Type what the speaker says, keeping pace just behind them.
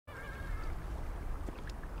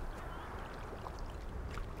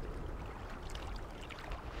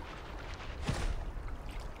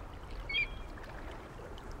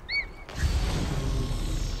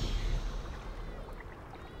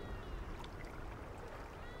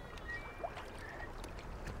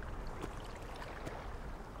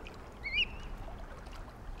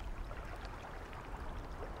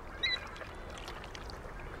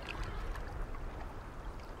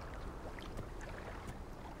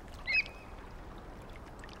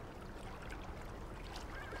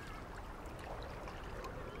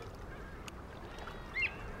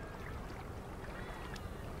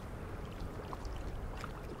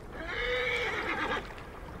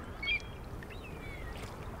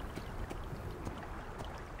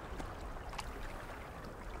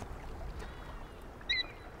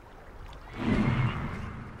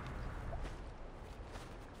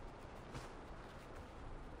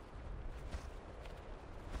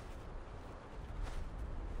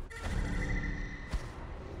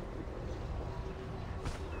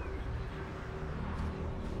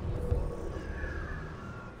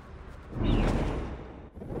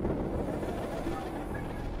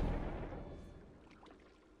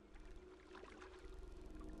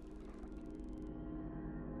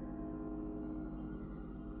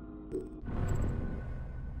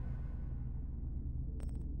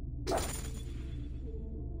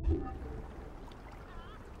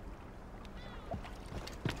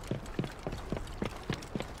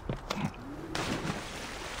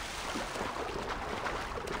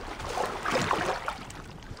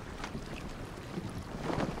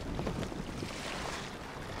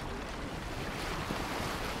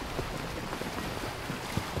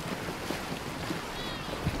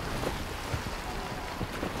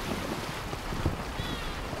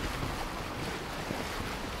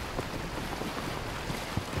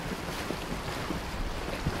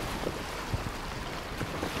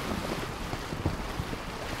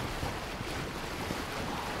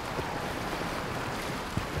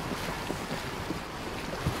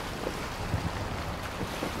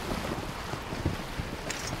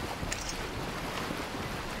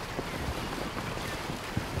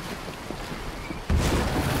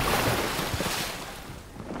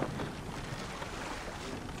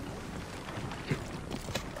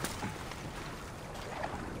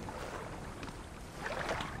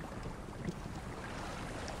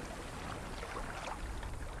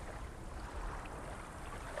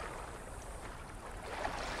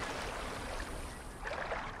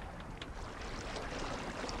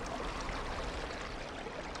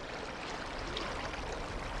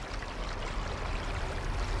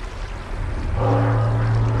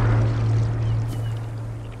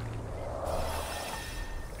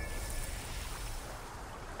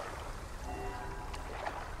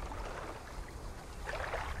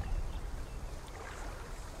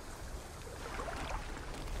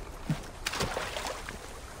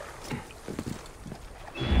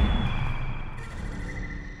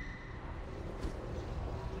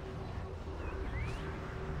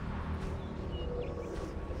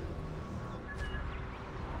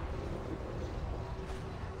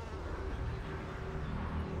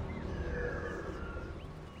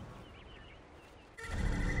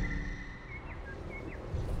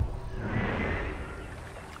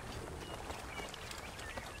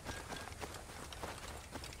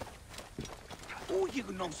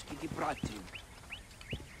γεγονός και την πράτη.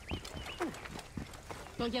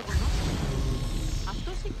 Το γεγονός.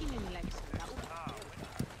 Αυτός εκείνη είναι η λέξη.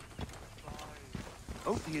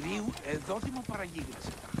 Ο θηρίου δόθη μου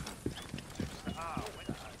παραγίγρασε.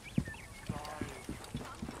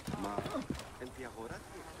 Μα, εν τη αγορά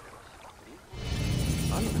τι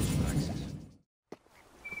Άλλο να σου πράξεις.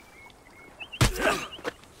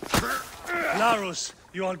 Larus,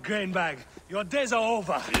 your grain bag. Your days are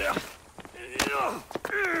over.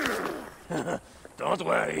 Don't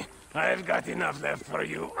worry. I've got enough left for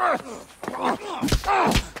you.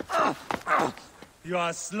 You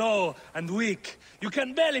are slow and weak. You can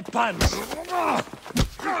barely punch.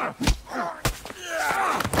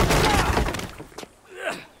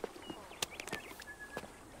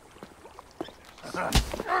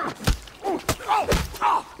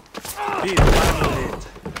 Be done with it.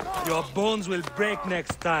 Your bones will break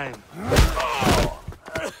next time.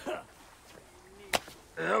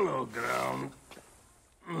 Hello, ground.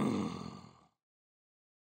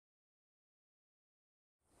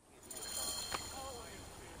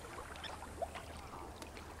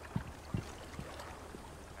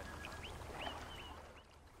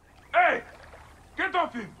 Hey! Get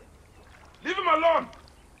off him! Leave him alone!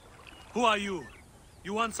 Who are you?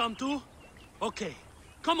 You want some too? Okay.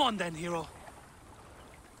 Come on then, hero.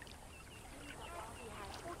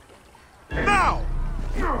 Now!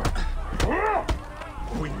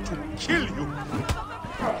 Going to kill you!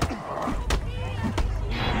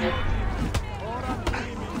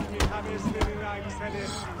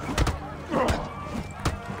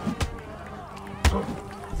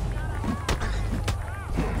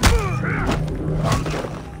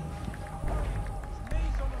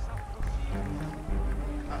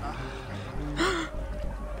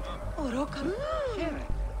 Ορόκαρο. Χαίρε.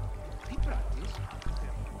 Τι πράττεις?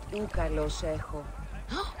 Ου καλώς έχω.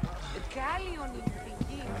 Κάλιον η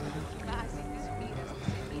πηγή βάζει της μοίρας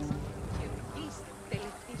της εμείς και οργής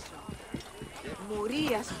τελετήσεων.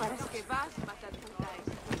 Μουρίας παρασκευάσματα του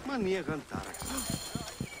τάις. Μανίεγαν τάραξη.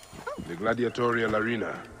 The gladiatorial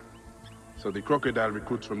arena. So the Crocodile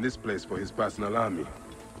recruits from this place for his personal army.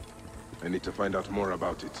 I need to find out more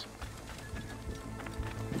about it.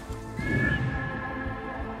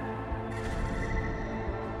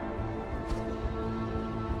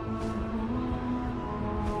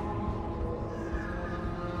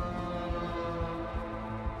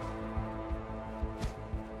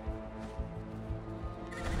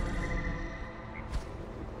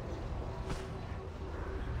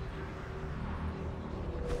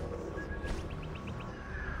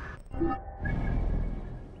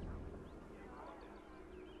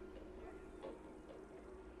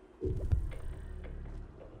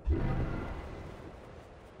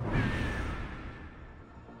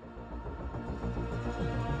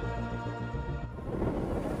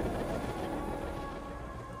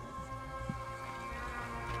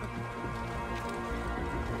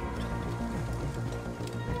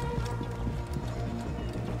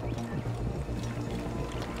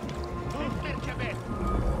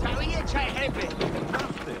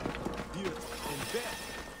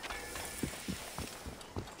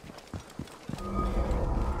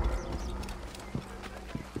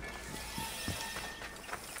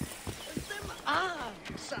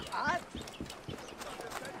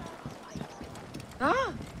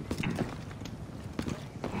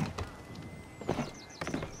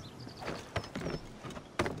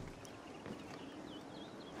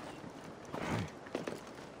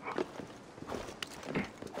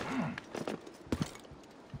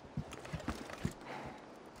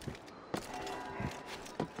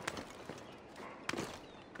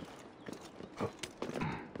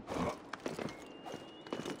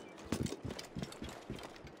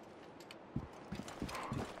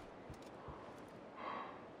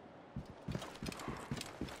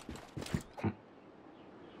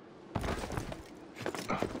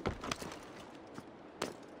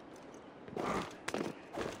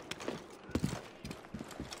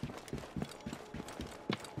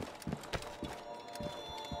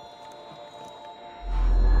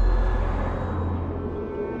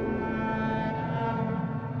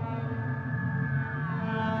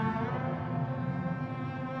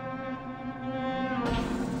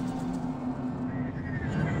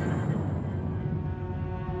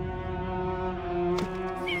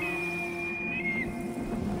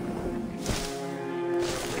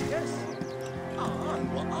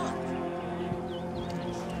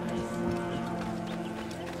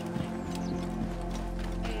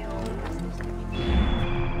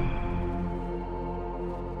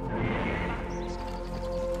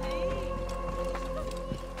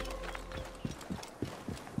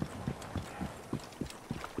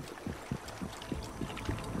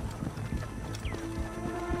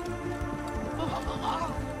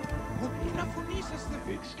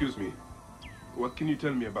 Excuse me. What can you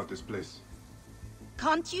tell me about this place?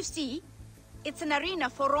 Can't you see? It's an arena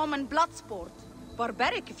for Roman blood sport.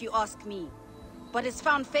 Barbaric, if you ask me. But it's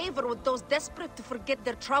found favor with those desperate to forget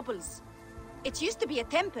their troubles. It used to be a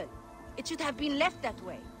temple. It should have been left that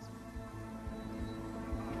way.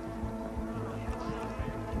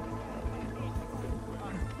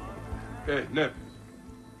 Hey, Neb.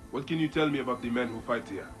 What can you tell me about the men who fight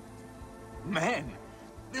here? Men?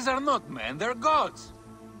 These are not men, they're gods.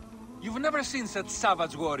 You've never seen such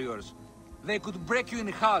savage warriors. They could break you in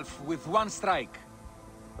half with one strike.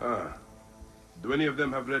 Ah. Do any of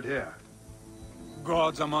them have red hair?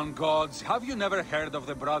 Gods among gods, have you never heard of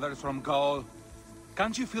the brothers from Gaul?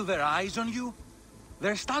 Can't you feel their eyes on you?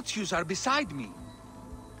 Their statues are beside me.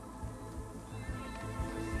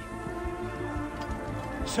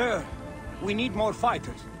 Sir, we need more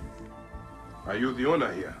fighters. Are you the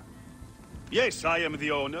owner here? Yes, I am the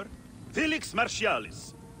owner. Felix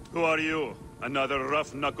Martialis. Who are you? Another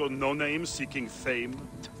rough-knuckle no-name seeking fame?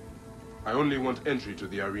 I only want entry to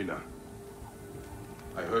the arena.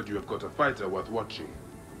 I heard you have got a fighter worth watching.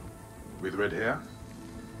 With red hair?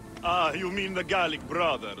 Ah, you mean the Gallic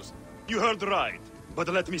brothers. You heard right. But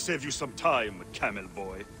let me save you some time, camel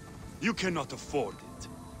boy. You cannot afford it.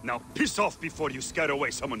 Now piss off before you scare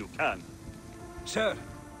away someone who can. Sir,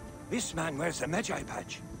 this man wears a Magi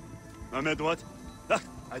badge. Ahmed what? Ah,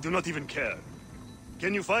 I do not even care.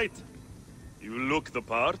 Can you fight? You look the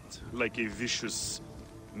part, like a vicious,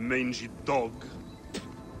 mangy dog.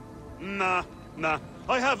 Nah.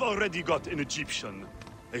 I have already got an Egyptian.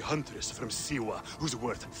 A huntress from Siwa, who's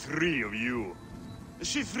worth 3 of you.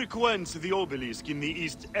 She frequents the obelisk in the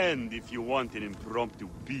East End if you want an impromptu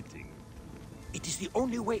beating. It is the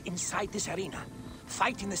only way inside this arena.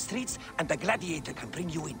 Fight in the streets, and the gladiator can bring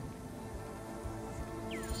you in.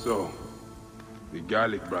 So, the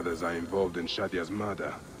Gallic brothers are involved in Shadia's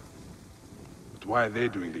murder. But why are they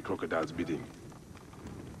doing the Crocodile's bidding?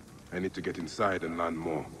 I need to get inside and learn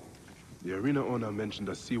more. The arena owner mentioned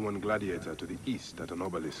a C1 gladiator to the east at an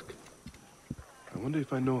obelisk. I wonder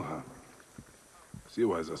if I know her.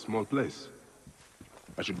 Siwa is a small place.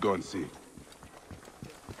 I should go and see.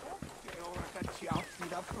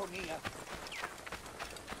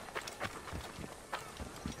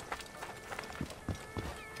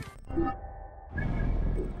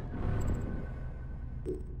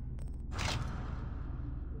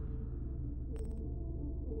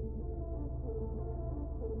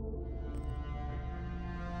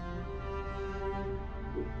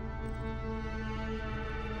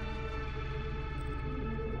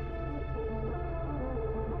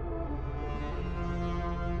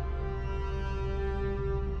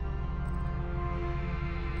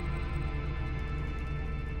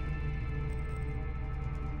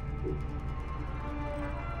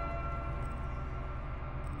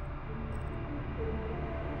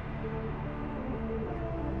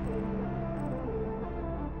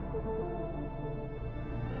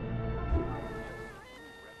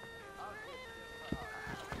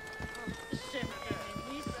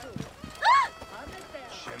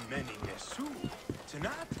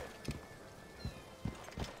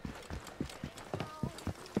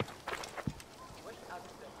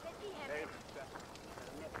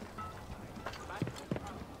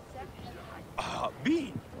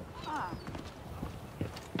 Bean!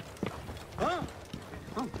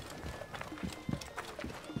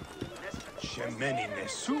 Shemeni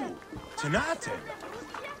Nesu! Tanate!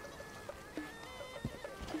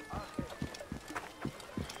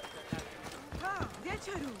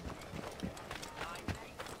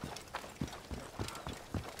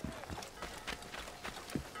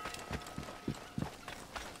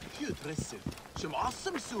 Some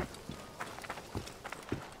awesome soup.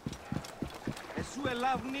 Σου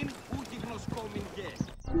ελάβνην ούτι γνωσκόμην γε.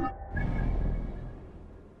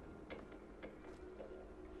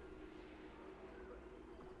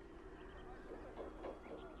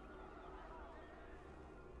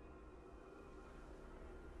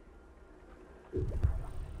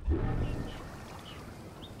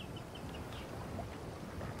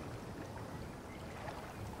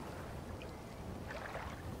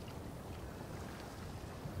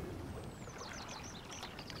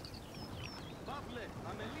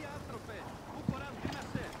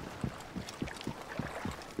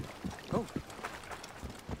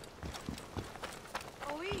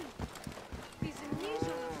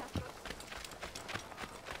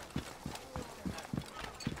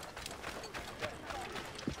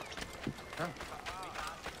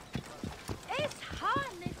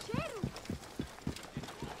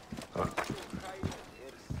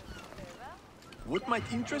 What might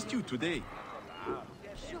interest you today?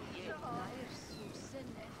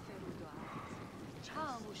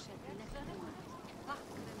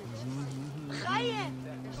 Gaje!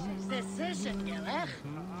 Ste sešen, jeleh?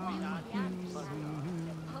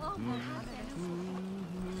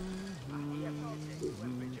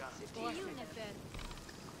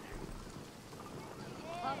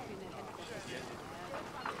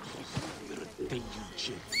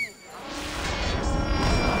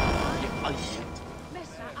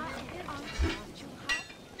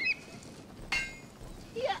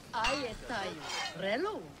 Ja, aje taju.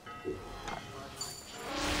 Relu?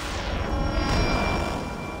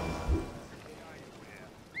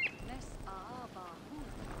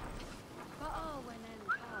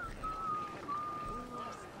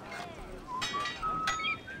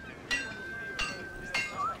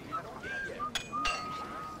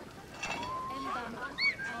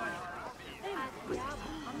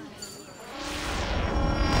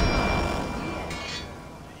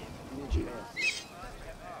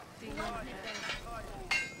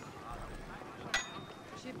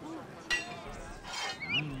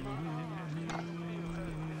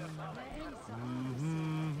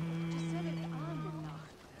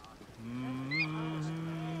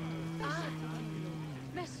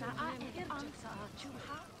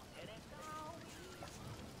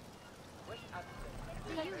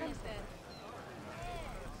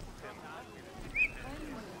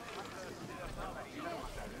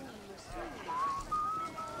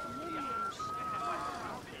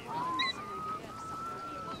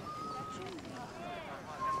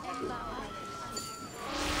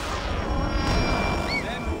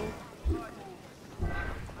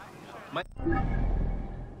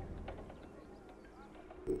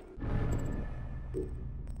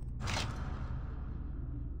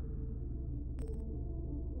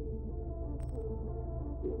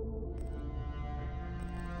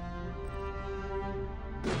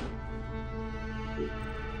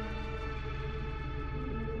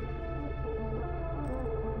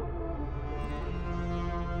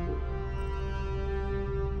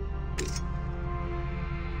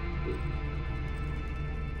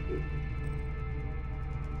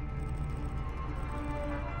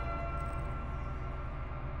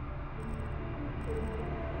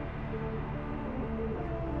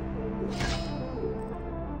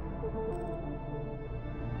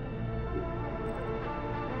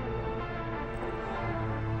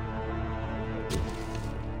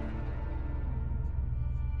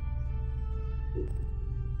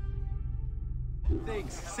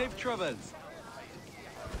 Thanks. Safe travels.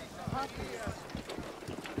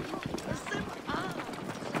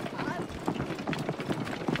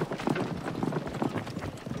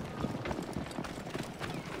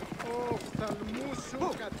 Οφθαλμού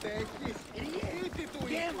σου κατέχεις. Ήτι του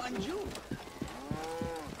ήλιου.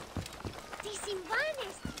 Τι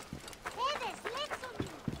συμβάνες. Έδες, λέξω μου.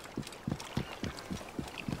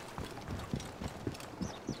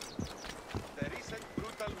 The recent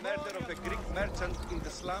brutal murder of a Greek merchant in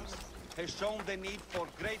the slums has shown the need for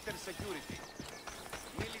greater security.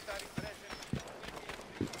 Military presence.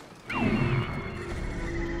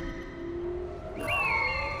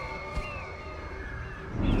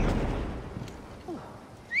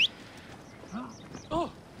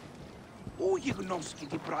 Ujignoski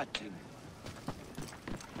di bratlin.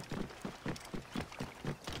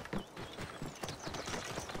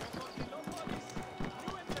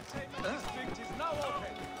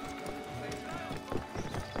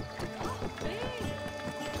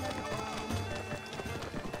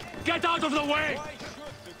 Get out of the way!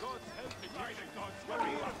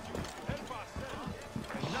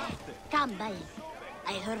 Come by.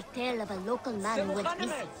 I heard tell of a local man who went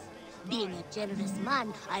missing. Being a generous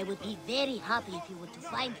man, I would be very happy if you were to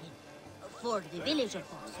find him. For the village, of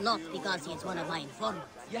course, not because he is one of my informants.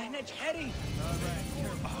 Yahnej Harry.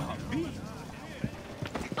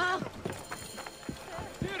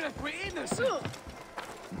 We're innocent.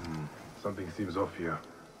 Something seems off here.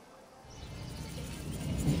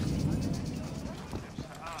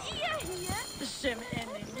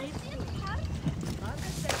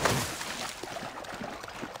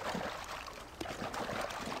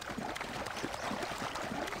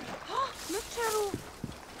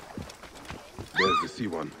 There's the sea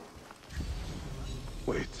one.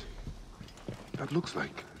 Wait. That looks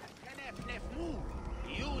like...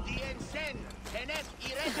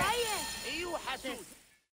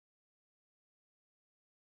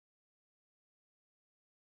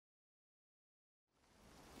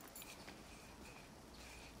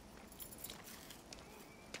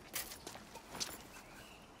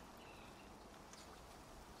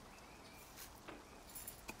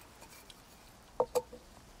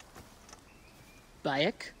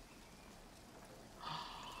 Bayek?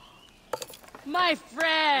 My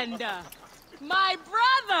friend! My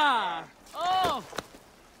brother! Oh!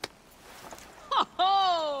 Ho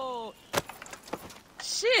ho!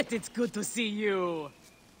 Shit, it's good to see you.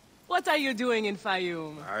 What are you doing in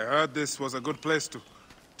Fayum? I heard this was a good place to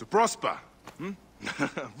prosper. Hmm?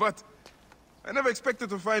 But I never expected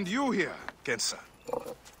to find you here, Kensa.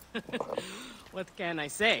 What can I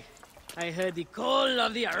say? I heard the call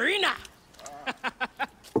of the arena!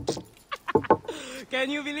 Can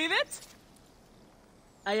you believe it?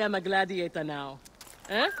 I am a gladiator now.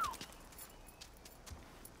 Huh?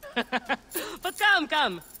 But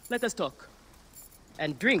come, let us talk.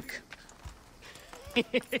 And drink.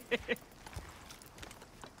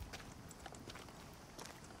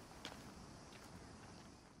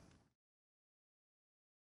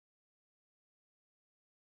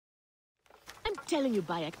 I'm telling you,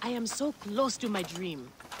 Bayek, I am so close to my dream.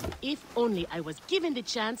 If only I was given the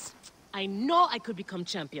chance, I know I could become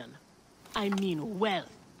champion. I mean wealth,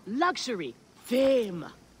 luxury, fame.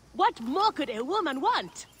 What more could a woman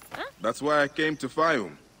want? Huh? That's why I came to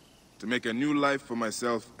Fayum. To make a new life for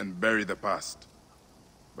myself and bury the past.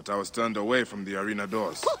 But I was turned away from the arena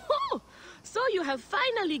doors. So you have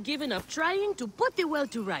finally given up trying to put the world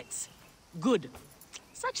to rights. Good.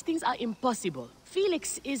 Such things are impossible.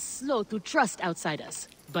 Felix is slow to trust outsiders.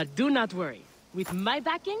 But do not worry. With my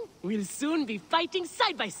backing, we'll soon be fighting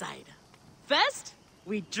side by side. First,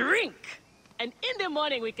 we drink. And in the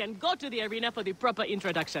morning, we can go to the arena for the proper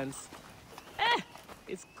introductions.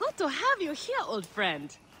 It's good to have you here, old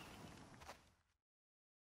friend.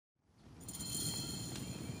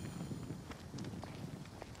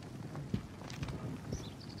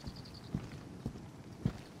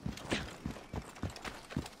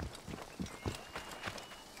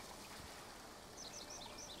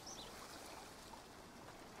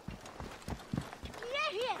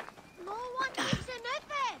 No one keeps an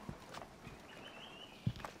open.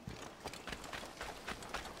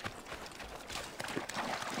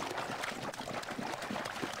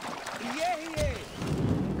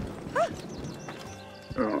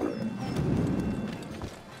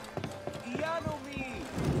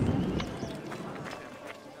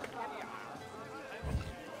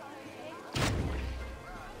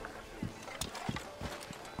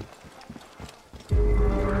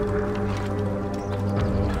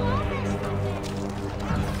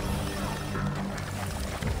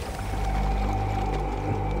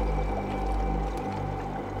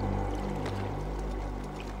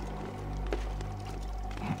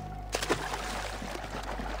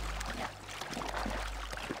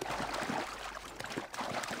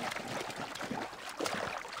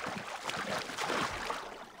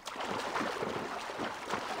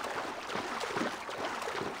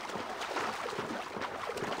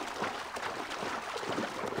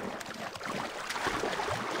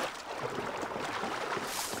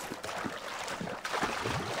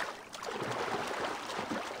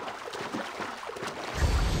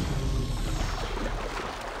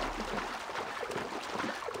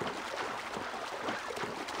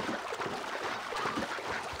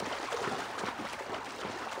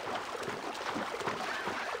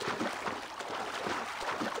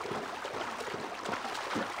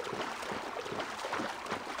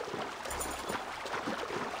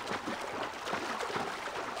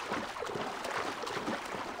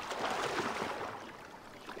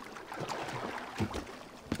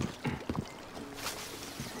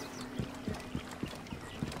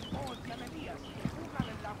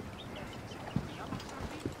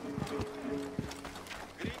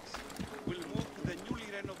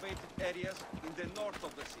 areas in the north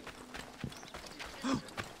of the city.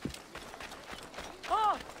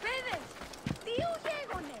 Oh, παιδες! Τι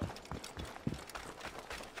γέγονε!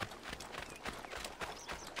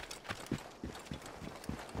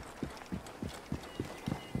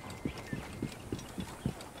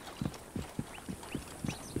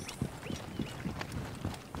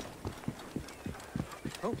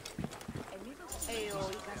 Ο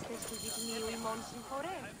οικαστές του γυμνίου ημών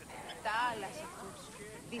συγχωρέ. Τα άλλας αυτούς.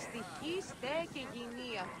 Δυστυχής τε και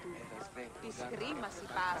γυνή αυτού. Της χρήμας η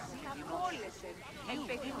πάση απόλεσεν. Εν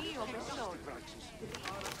παιγνίο μεσόν.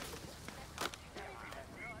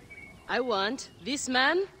 I want this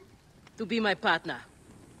man to be my partner.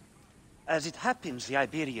 As it happens, the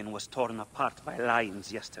Iberian was torn apart by lions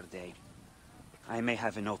yesterday. I may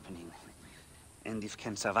have an opening. And if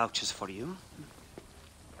Kensa vouches for you...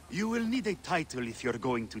 You will need a title if you're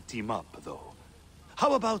going to team up, though.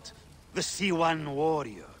 How about the C1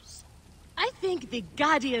 Warriors? I think the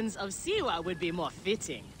Guardians of Siwa would be more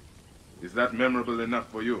fitting. Is that memorable enough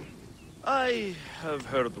for you? I have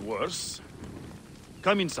heard worse.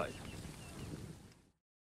 Come inside.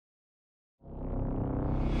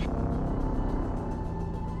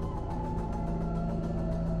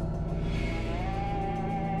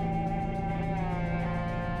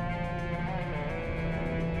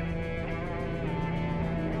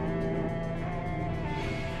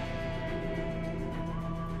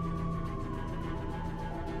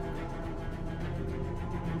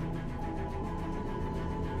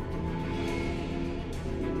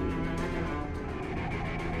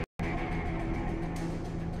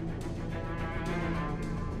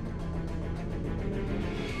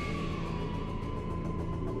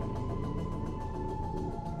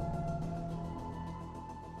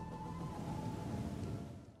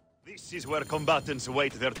 This is where combatants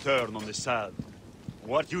wait their turn on the sand.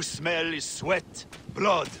 What you smell is sweat,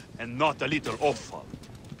 blood, and not a little offal.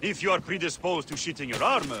 If you are predisposed to shitting your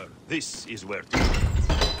armor, this is where to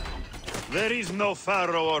fight. There is no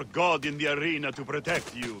pharaoh or god in the arena to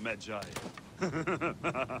protect you, Magi.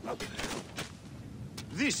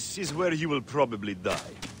 This is where you will probably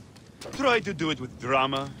die. Try to do it with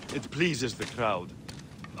drama. It pleases the crowd.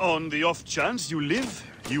 On the off chance you live,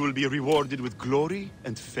 you will be rewarded with glory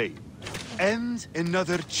and fame. And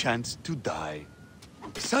another chance to die.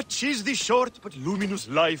 Such is the short but luminous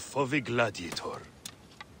life of a gladiator.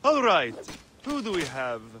 All right, who do we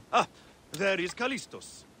have? Ah, there is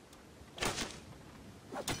Callistos.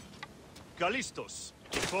 Callistos,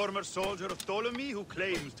 a former soldier of Ptolemy who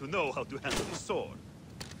claims to know how to handle his sword.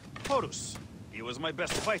 Horus, he was my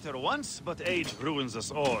best fighter once, but age ruins us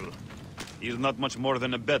all. He's not much more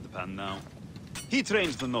than a bedpan now. He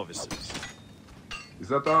trains the novices. Is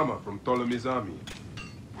that armor from Ptolemy's army?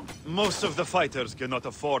 Most of the fighters cannot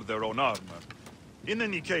afford their own armor. In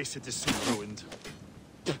any case, it is soon ruined.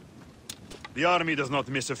 The army does not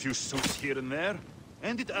miss a few suits here and there,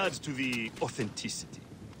 and it adds to the authenticity.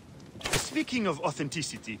 Speaking of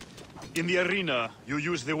authenticity, in the arena, you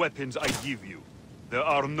use the weapons I give you. There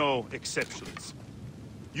are no exceptions.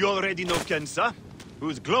 You already know Kensa,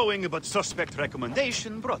 whose glowing but suspect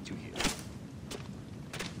recommendation brought you here.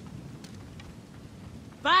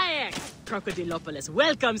 Bayek! Crocodilopolis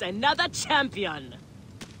welcomes another champion!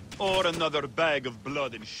 Or another bag of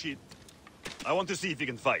blood and shit. I want to see if he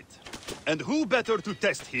can fight. And who better to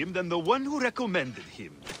test him than the one who recommended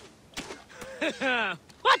him?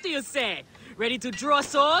 What do you say? Ready to draw a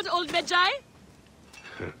sword, old Magi?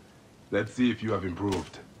 Let's see if you have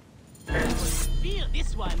improved. Feel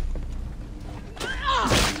this one.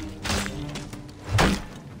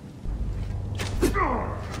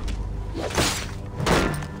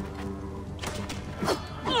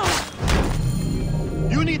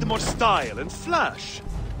 You need more style and flash.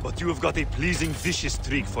 But you have got a pleasing vicious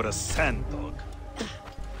streak for a sand dog.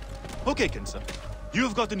 Okay, Kensa. You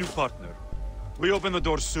have got a new partner. We open the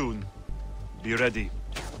door soon. Be ready.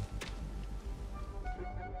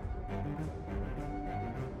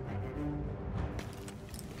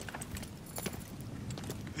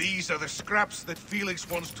 These are the scraps that Felix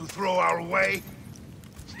wants to throw our way?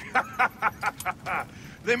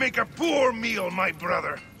 They make a poor meal, my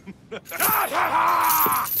brother.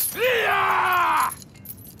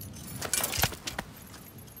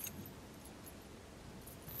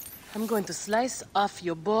 I'm going to slice off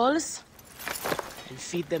your balls and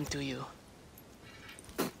feed them to you.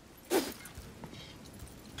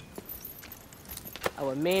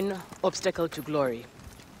 Our main obstacle to glory,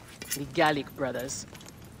 the Gallic brothers.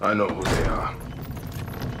 I know who they are.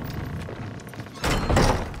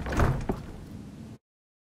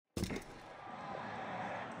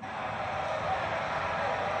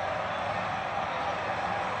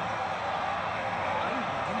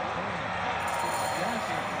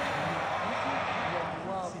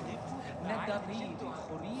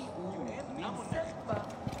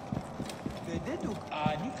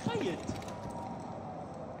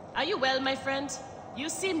 Are you well, my friend? You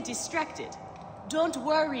seem distracted. Don't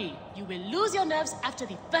worry. You will lose your nerves after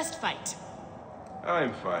the first fight.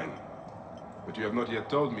 I'm fine. But you have not yet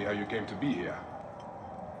told me how you came to be here.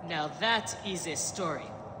 Now that is a story.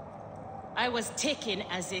 I was taken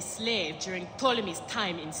as a slave during Ptolemy's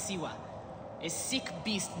time in Siwa. A sick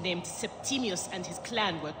beast named Septimius and his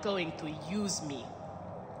clan were going to use me.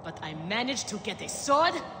 But I managed to get a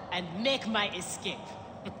sword and make my escape.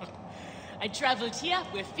 I traveled here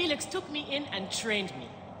where Felix took me in and trained me.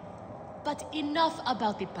 But enough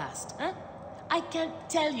about the past, huh? I can't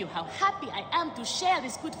tell you how happy I am to share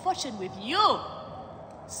this good fortune with you.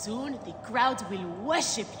 Soon the crowd will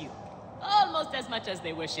worship you. Almost as much as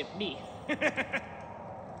they worship me.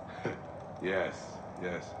 Yes,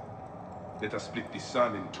 yes. Let us split the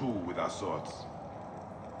sun in two with our swords.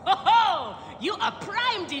 Ho-ho! You are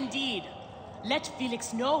primed indeed! Let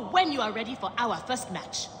Felix know when you are ready for our first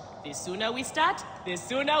match. The sooner we start, the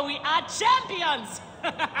sooner we are champions!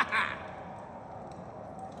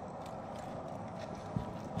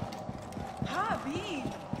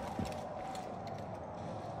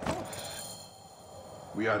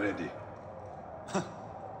 We are ready.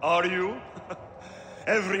 Are you?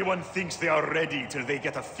 Everyone thinks they are ready till they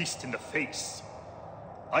get a fist in the face.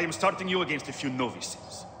 I am starting you against a few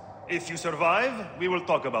novices. If you survive, we will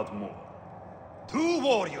talk about more. 2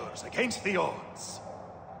 warriors against the odds.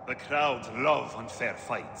 The crowd love unfair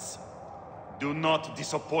fights. Do not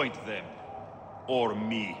disappoint them. Or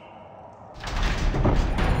me.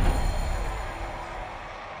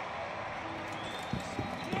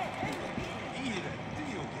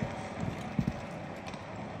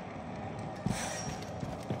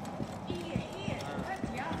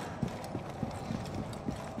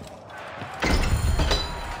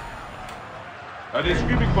 Are they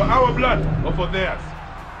screaming for our blood or for theirs?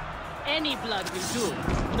 Any blood will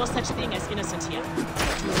do. No such thing as innocent here.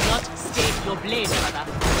 Do not stake your blade, brother.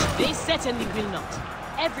 They certainly will not.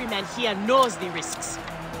 Every man here knows the risks.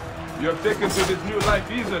 You have taken to this new life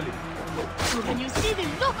easily. Can you see the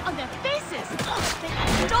look on their faces? They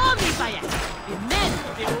adore me, Bayek. The men,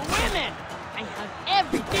 the women. I have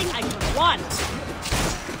everything I could want.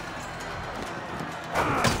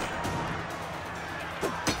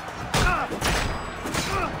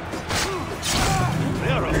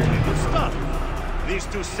 They're off to a good start. These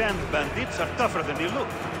two sand bandits are tougher than they look.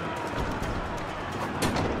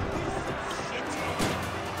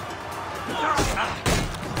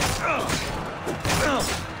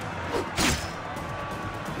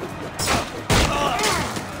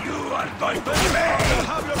 You are going to pay!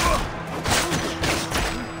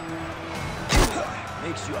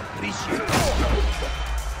 Makes you appreciate it.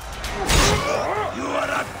 You are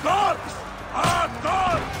a corpse! A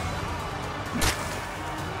corpse!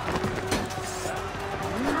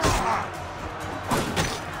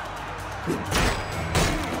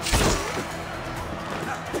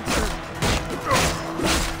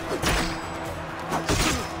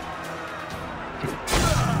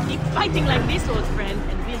 Fighting like this, old friend,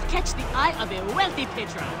 and we'll catch the eye of a wealthy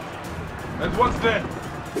patron. And what's then?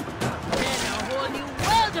 Then a whole new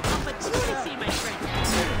world of opportunity, my friend.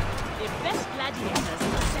 The best gladiators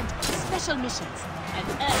are sent on special missions and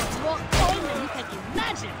earn more coin than you can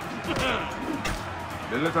imagine.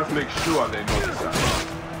 Then let us make sure they notice us.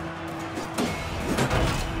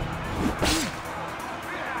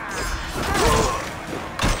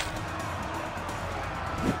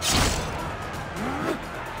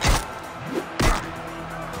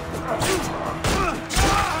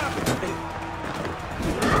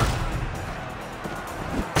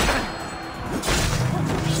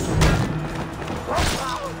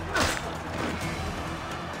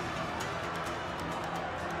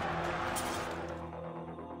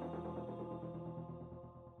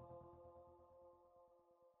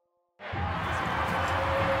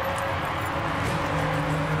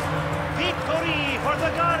 For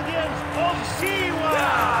the Guardians of Siwa!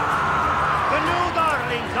 The new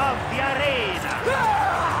darlings of the arena!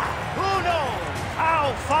 Who knows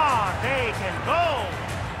how far they can go?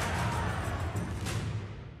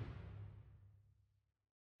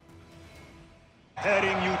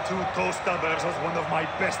 Pairing you two toe-stubbers was one of my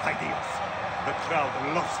best ideas. The crowd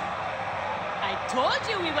loves it. I told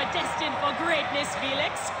you we were destined for greatness,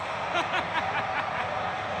 Felix.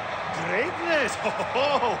 Greatness!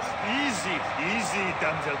 Oh, easy, easy,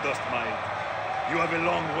 damsel Dustmite. You have a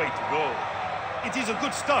long way to go. It is a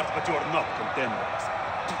good start, but you are not contenders.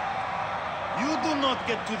 You do not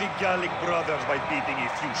get to the Gallic brothers by beating a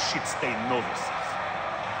few shit-stained novices.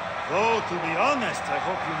 Though, to be honest, I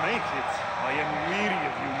hope you make it. I am weary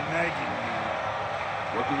of you nagging me.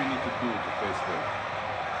 What do we need to do to face them?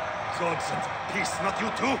 Gods and peace, not you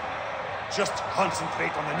two. Just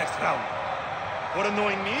concentrate on the next round. For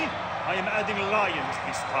annoying me, I am adding lions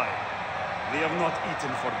this time. They have not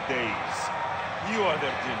eaten for days. You are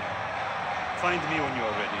their dinner. Find me when you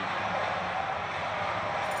are ready.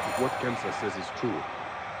 If what Kensa says is true,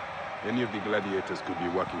 any of the gladiators could be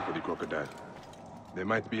working for the Crocodile. There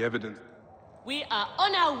might be evidence. We are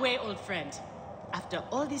on our way, old friend. After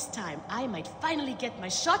all this time, I might finally get my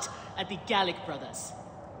shot at the Gallic brothers.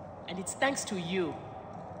 And it's thanks to you.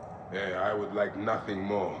 Yeah, I would like nothing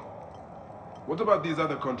more. What about these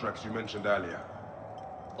other contracts you mentioned earlier?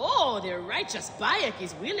 Oh, the righteous Bayek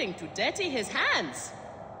is willing to dirty his hands.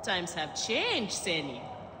 Times have changed, Seni.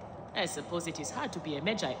 I suppose it is hard to be a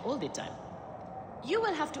Magi all the time. You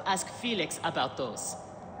will have to ask Felix about those.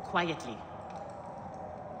 Quietly.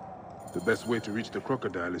 The best way to reach the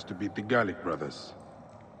Crocodile is to beat the Gallic brothers.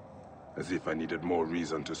 As if I needed more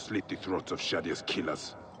reason to slit the throats of Shadia's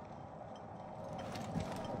killers.